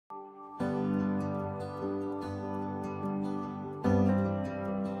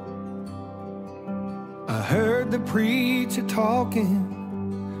heard the preacher talking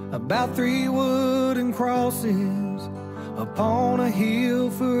about 3 wooden crosses upon a hill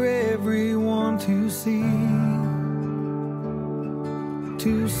for everyone to see.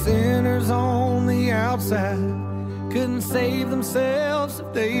 2 sinners on the outside couldn't save themselves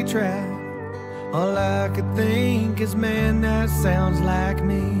if they tried. All I could think is, man, that sounds like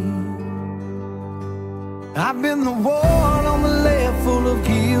me. I've been the one on the left, full of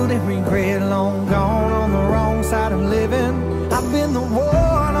guilt and regret, long gone on the wrong side of living. I've been the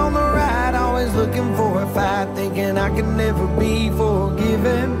one on the right, always looking for a fight, thinking I can never be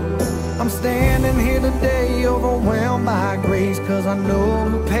forgiven. I'm standing here today overwhelmed by grace, 'cause I know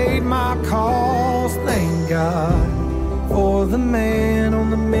who paid my cost. Thank God for the man on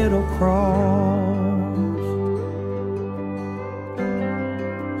the middle cross.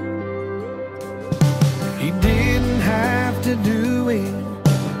 He didn't have to do it,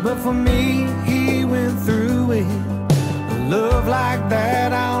 but for me, he went through it. A love like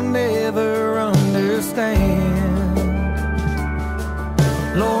that I'll never understand.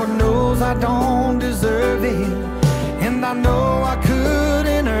 Lord knows I don't deserve it, and I know I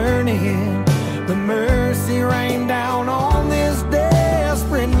couldn't earn it, but mercy rained down on this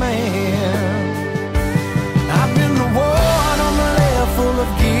desperate man. I've been the one on the left, full of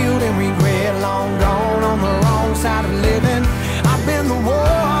guilt and regret, long gone on the wrong side of living. I've been the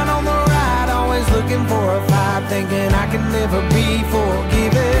one on the right, always looking for a fight, thinking I can never be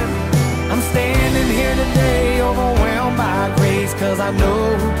forgiven. I'm standing here today overwhelmed by grace, 'cause I know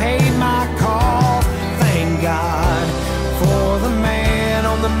who paid my cost. Thank God for the man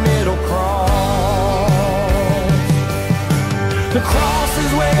on the middle cross. The cross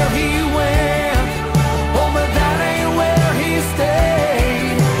is where he went, oh, but that ain't where he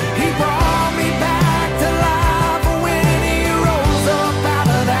stayed. He brought me back to life when he rose up out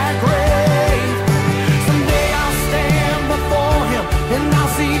of that grave. Someday I'll stand before him and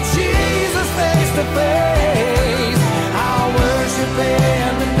I'll see Jesus face to face. I'll worship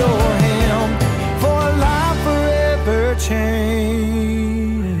and adore him for a life forever changed.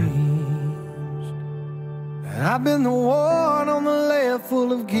 I've been the one on the left,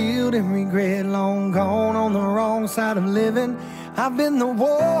 full of guilt and regret, long gone on the wrong side of living. I've been the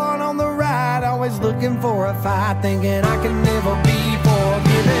one on the right, always looking for a fight, thinking I can never be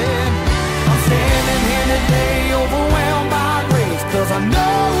forgiven. I'm standing here today overwhelmed by grace, 'cause I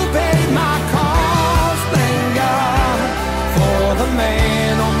know who paid my cost. Thank God for the man